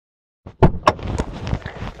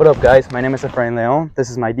What up guys, my name is Efrain Leon. This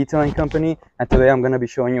is my detailing company and today I'm going to be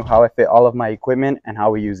showing you how I fit all of my equipment and how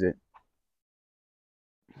we use it.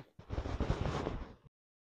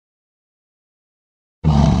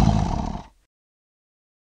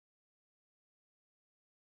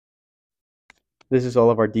 This is all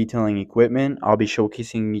of our detailing equipment. I'll be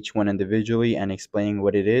showcasing each one individually and explaining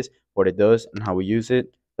what it is, what it does, and how we use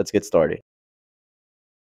it. Let's get started.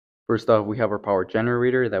 First off, we have our power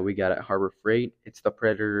generator that we got at Harbor Freight. It's the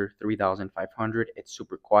Predator 3500. It's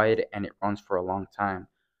super quiet and it runs for a long time.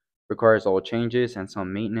 Requires oil changes and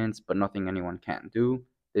some maintenance, but nothing anyone can't do.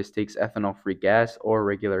 This takes ethanol-free gas or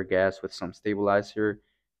regular gas with some stabilizer.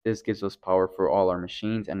 This gives us power for all our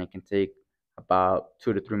machines and it can take about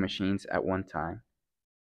 2 to 3 machines at one time.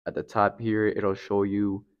 At the top here, it'll show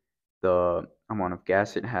you the amount of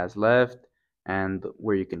gas it has left and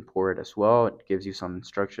where you can pour it as well. It gives you some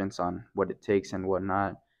instructions on what it takes and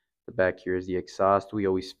whatnot. The back here is the exhaust. We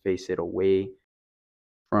always face it away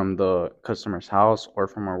from the customer's house or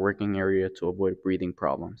from our working area to avoid breathing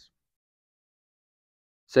problems.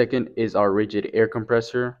 Second is our rigid air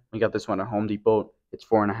compressor. We got this one at Home Depot. It's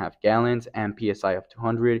 4.5 gallons and PSI of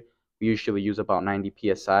 200. We usually use about 90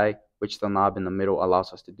 PSI, which the knob in the middle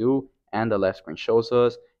allows us to do, and the left screen shows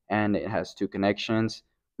us, and it has 2 connections.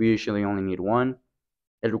 We usually only need one.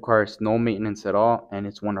 It requires no maintenance at all, and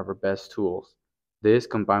it's one of our best tools. This,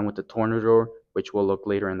 combined with the Tornador, which we'll look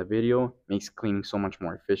later in the video, makes cleaning so much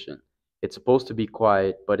more efficient. It's supposed to be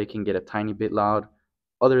quiet, but it can get a tiny bit loud.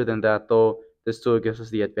 Other than that though, this tool gives us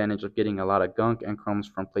the advantage of getting a lot of gunk and crumbs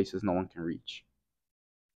from places no one can reach.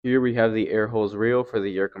 Here we have the air hose reel for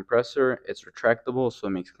the air compressor. It's retractable, so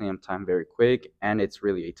it makes cleanup time very quick, and it's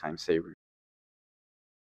really a time saver.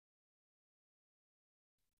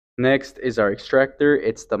 Next is our extractor.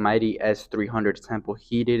 It's the Mighty S300 sample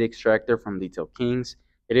heated extractor from Detail Kings.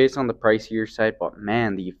 It is on the pricier side, but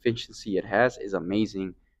man, the efficiency it has is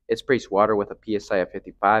amazing. It sprays water with a PSI of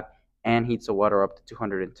 55 and heats the water up to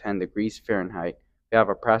 210 degrees Fahrenheit. We have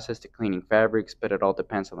a process to cleaning fabrics, but it all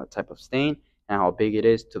depends on the type of stain and how big it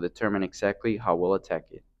is to determine exactly how we'll attack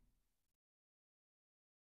it.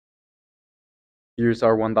 Here's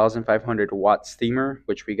our 1500 watt steamer,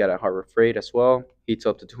 which we got at Harbor Freight as well. Heats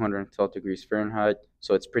up to 212 degrees Fahrenheit,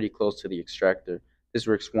 so it's pretty close to the extractor. This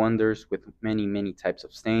works wonders with many types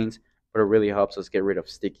of stains, but it really helps us get rid of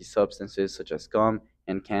sticky substances such as gum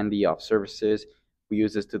and candy off surfaces. We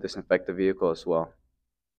use this to disinfect the vehicle as well.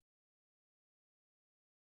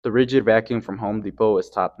 The rigid vacuum from Home Depot is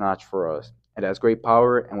top notch for us. It has great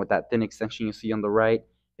power, and with that thin extension you see on the right,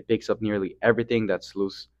 it picks up nearly everything that's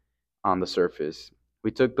loose on the surface. We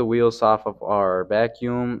took the wheels off of our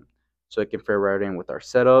vacuum so it can fit right in with our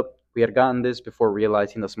setup. We had gotten this before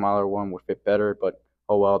realizing the smaller one would fit better, but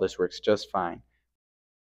oh well, this works just fine.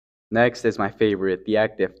 Next is my favorite, the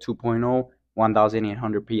Active 2.0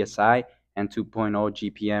 1800 PSI and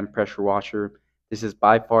 2.0 GPM pressure washer. This is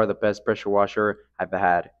by far the best pressure washer I've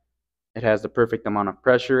had. It has the perfect amount of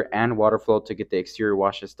pressure and water flow to get the exterior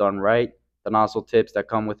washes done right. The nozzle tips that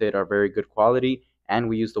come with it are very good quality, and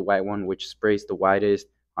we use the white one, which sprays the widest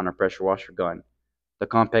on our pressure washer gun. The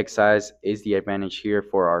compact size is the advantage here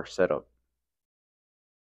for our setup.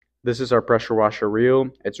 This is our pressure washer reel.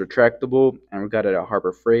 It's retractable and we got it at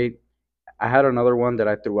Harbor Freight. I had another one that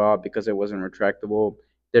I threw out because it wasn't retractable.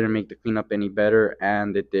 Didn't make the cleanup any better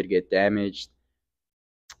and it did get damaged.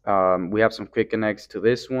 We have some quick connects to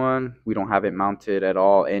this one. We don't have it mounted at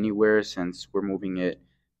all anywhere since we're moving it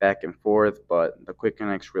back and forth, but the quick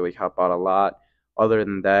connects really help out a lot. Other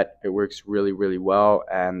than that, it works really well,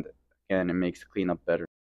 and again, it makes the cleanup better.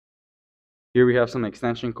 Here we have some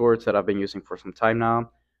extension cords that I've been using for some time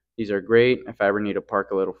now. These are great if I ever need to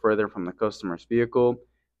park a little further from the customer's vehicle,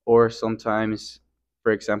 or sometimes,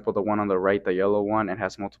 for example, the one on the right, the yellow one, it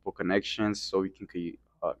has multiple connections, so we can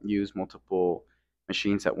use multiple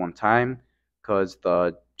machines at one time because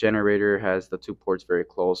the generator has the 2 ports very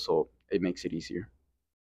close, so it makes it easier.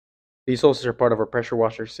 These hoses are part of our pressure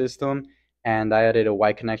washer system, and I added a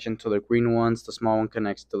white connection to the green ones. The small one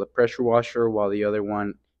connects to the pressure washer while the other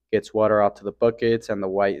one gets water out to the buckets, and the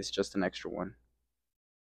white is just an extra one.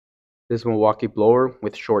 This Milwaukee blower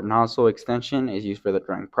with short nozzle extension is used for the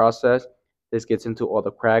drying process. This gets into all the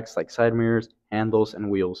cracks like side mirrors, handles, and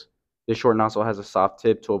wheels. This short nozzle has a soft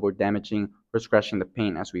tip to avoid damaging or scratching the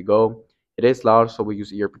paint as we go. It is loud, so we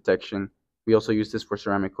use ear protection. We also use this for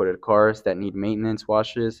ceramic coated cars that need maintenance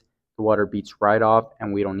washes. The water beats right off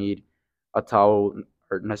and we don't need a towel,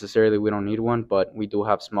 or necessarily we don't need one, but we do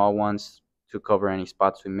have small ones to cover any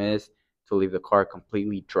spots we miss to leave the car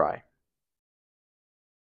completely dry.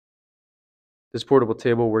 This portable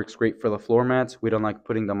table works great for the floor mats. We don't like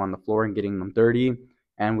putting them on the floor and getting them dirty,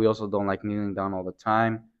 and we also don't like kneeling down all the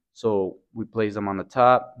time. So we place them on the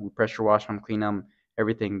top, we pressure wash them, clean them,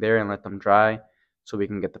 everything there, and let them dry so we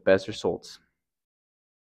can get the best results.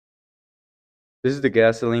 This is the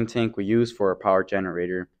gasoline tank we use for our power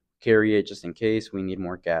generator. Carry it just in case we need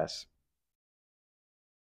more gas.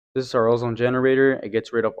 This is our ozone generator. It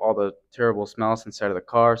gets rid of all the terrible smells inside of the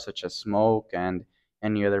car, such as smoke and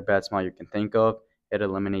any other bad smell you can think of. It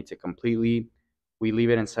eliminates it completely. We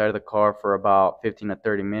leave it inside of the car for about 15 to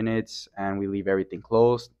 30 minutes, and we leave everything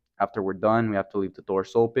closed. After we're done, we have to leave the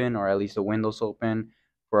doors open, or at least the windows open,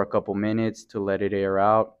 for a couple minutes to let it air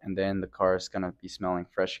out, and then the car is going to be smelling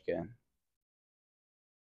fresh again.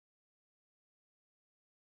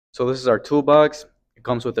 So this is our toolbox. It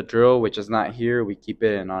comes with a drill, which is not here. We keep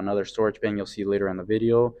it in another storage bin you'll see later in the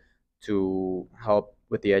video to help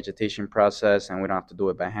with the agitation process, and we don't have to do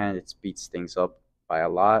it by hand. It speeds things up by a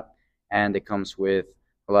lot. And it comes with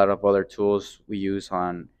a lot of other tools we use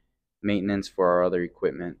on maintenance for our other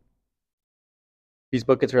equipment. These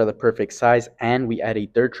buckets are the perfect size, and we add a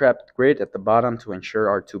dirt trap grid at the bottom to ensure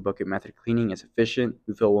our 2-bucket method cleaning is efficient.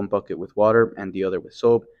 We fill one bucket with water and the other with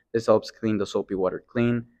soap. This helps clean the soapy water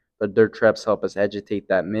clean. The dirt traps help us agitate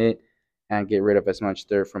that mitt and get rid of as much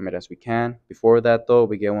dirt from it as we can. Before that though,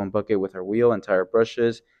 we get one bucket with our wheel and tire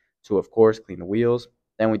brushes to, of course, clean the wheels.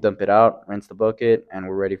 Then we dump it out, rinse the bucket, and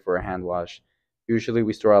we're ready for a hand wash. Usually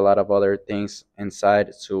we store a lot of other things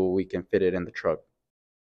inside so we can fit it in the truck.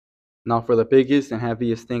 Now for the biggest and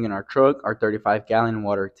heaviest thing in our truck, our 35-gallon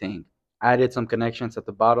water tank. I added some connections at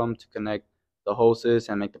the bottom to connect the hoses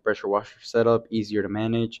and make the pressure washer setup easier to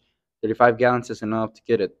manage. 35 gallons is enough to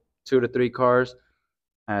get it 2 to 3 cars,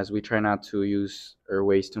 as we try not to use or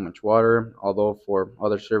waste too much water, although for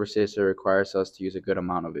other services it requires us to use a good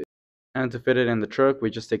amount of it. And to fit it in the truck, we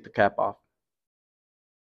just take the cap off.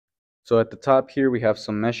 So at the top here we have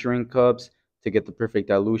some measuring cups to get the perfect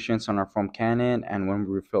dilutions on our foam cannon and when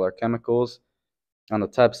we refill our chemicals. On the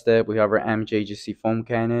top step we have our MJGC foam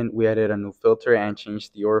cannon. We added a new filter and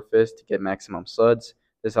changed the orifice to get maximum suds.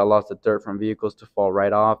 This allows the dirt from vehicles to fall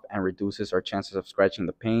right off and reduces our chances of scratching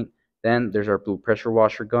the paint. Then there's our blue pressure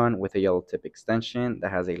washer gun with a yellow tip extension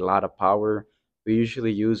that has a lot of power. We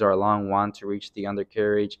usually use our long wand to reach the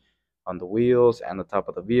undercarriage on the wheels and the top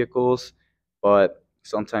of the vehicles, but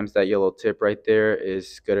sometimes that yellow tip right there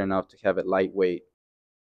is good enough to have it lightweight.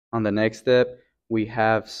 On the next step, we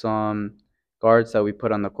have some guards that we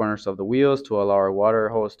put on the corners of the wheels to allow our water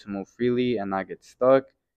hose to move freely and not get stuck.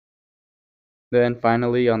 Then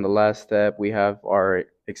finally, on the last step, we have our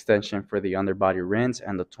extension for the underbody rinse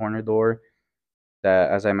and the Tornador that,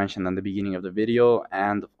 as I mentioned in the beginning of the video,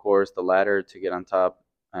 and of course the ladder to get on top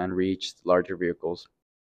and reach larger vehicles.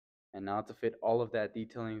 And now to fit all of that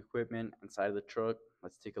detailing equipment inside of the truck,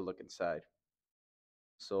 let's take a look inside.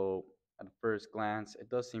 So at first glance, it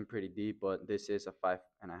does seem pretty deep, but this is a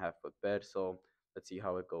 5.5 foot bed, so let's see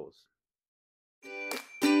how it goes.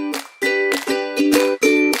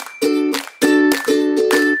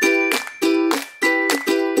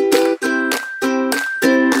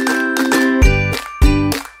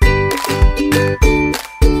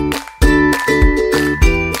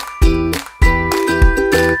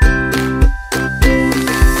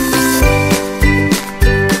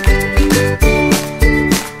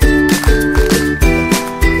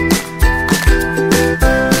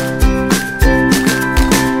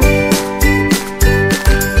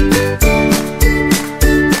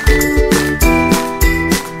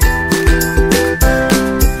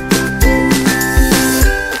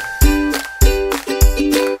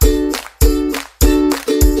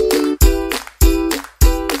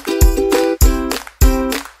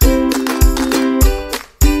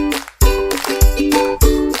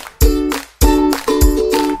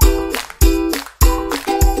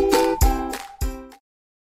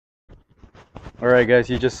 Alright guys,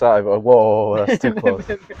 you just saw it. Whoa, that's too close.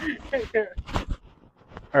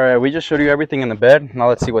 Alright, we just showed you everything in the bed. Now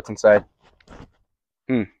let's see what's inside.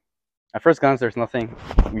 At first glance, there's nothing.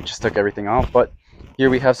 We just took everything out. But here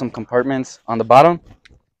we have some compartments. On the bottom,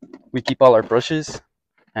 we keep all our brushes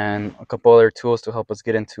and a couple other tools to help us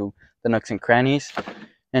get into the nooks and crannies.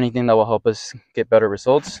 Anything that will help us get better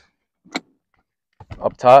results.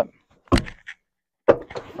 Up top,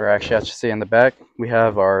 or actually I should say in the back, we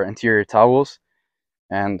have our interior towels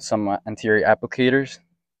and some interior applicators.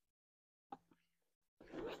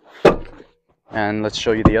 And let's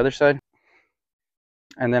show you the other side.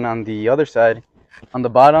 And then on the other side, on the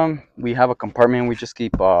bottom, we have a compartment. We just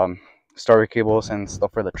keep starter cables and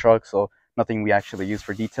stuff for the truck, so nothing we actually use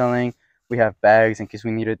for detailing. We have bags in case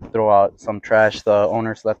we need to throw out some trash the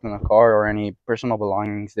owners left in the car or any personal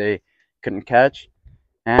belongings they couldn't catch.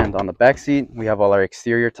 And on the back seat, we have all our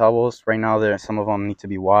exterior towels. Right now, some of them need to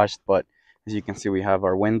be washed, but as you can see, we have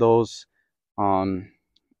our windows,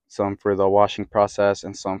 some for the washing process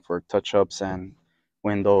and some for touch-ups and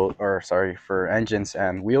for engines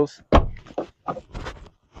and wheels.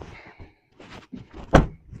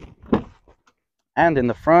 And in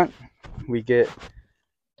the front, we get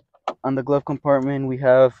on the glove compartment, we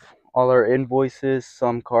have all our invoices,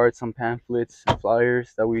 some cards, some pamphlets, and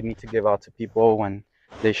flyers that we need to give out to people when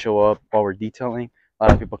they show up while we're detailing. A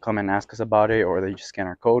lot of people come and ask us about it, or they just scan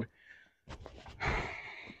our code.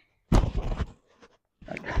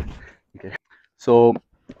 Okay. So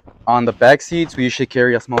on the back seats, we usually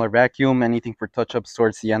carry a smaller vacuum, anything for touch-ups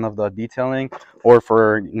towards the end of the detailing, or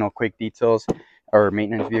for quick details or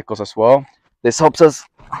maintenance vehicles as well. This helps us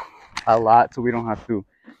a lot, so we don't have to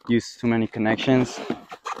use too many connections.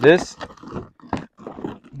 This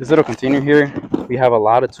little container here, we have a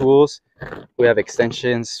lot of tools. We have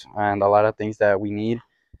extensions and a lot of things that we need.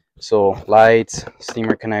 So lights,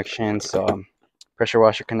 steamer connections, pressure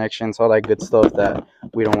washer connections, all that good stuff that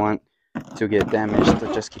we don't want to get damaged.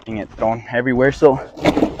 So just keeping it thrown everywhere, so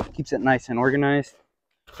keeps it nice and organized.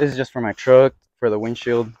 This is just for my truck, for the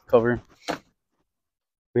windshield cover.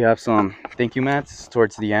 We have some thank you mats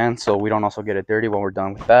towards the end, so we don't also get it dirty when we're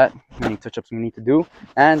done with that. Any touch-ups we need to do.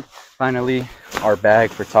 And finally, our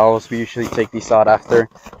bag for towels. We usually take these out after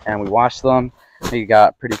and we wash them. They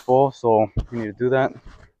got pretty full, so we need to do that.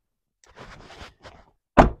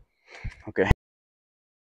 Okay.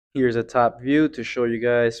 Here's a top view to show you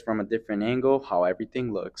guys from a different angle how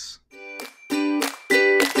everything looks.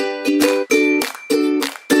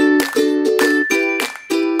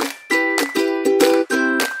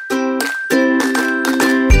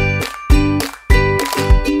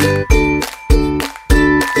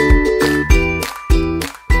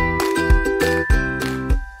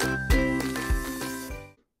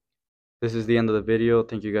 This is the end of the video.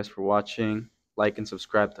 Thank you guys for watching. Like and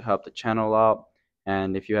subscribe to help the channel out.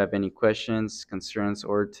 And if you have any questions, concerns,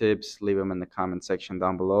 or tips, leave them in the comment section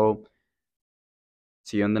down below.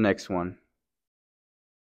 See you in the next one.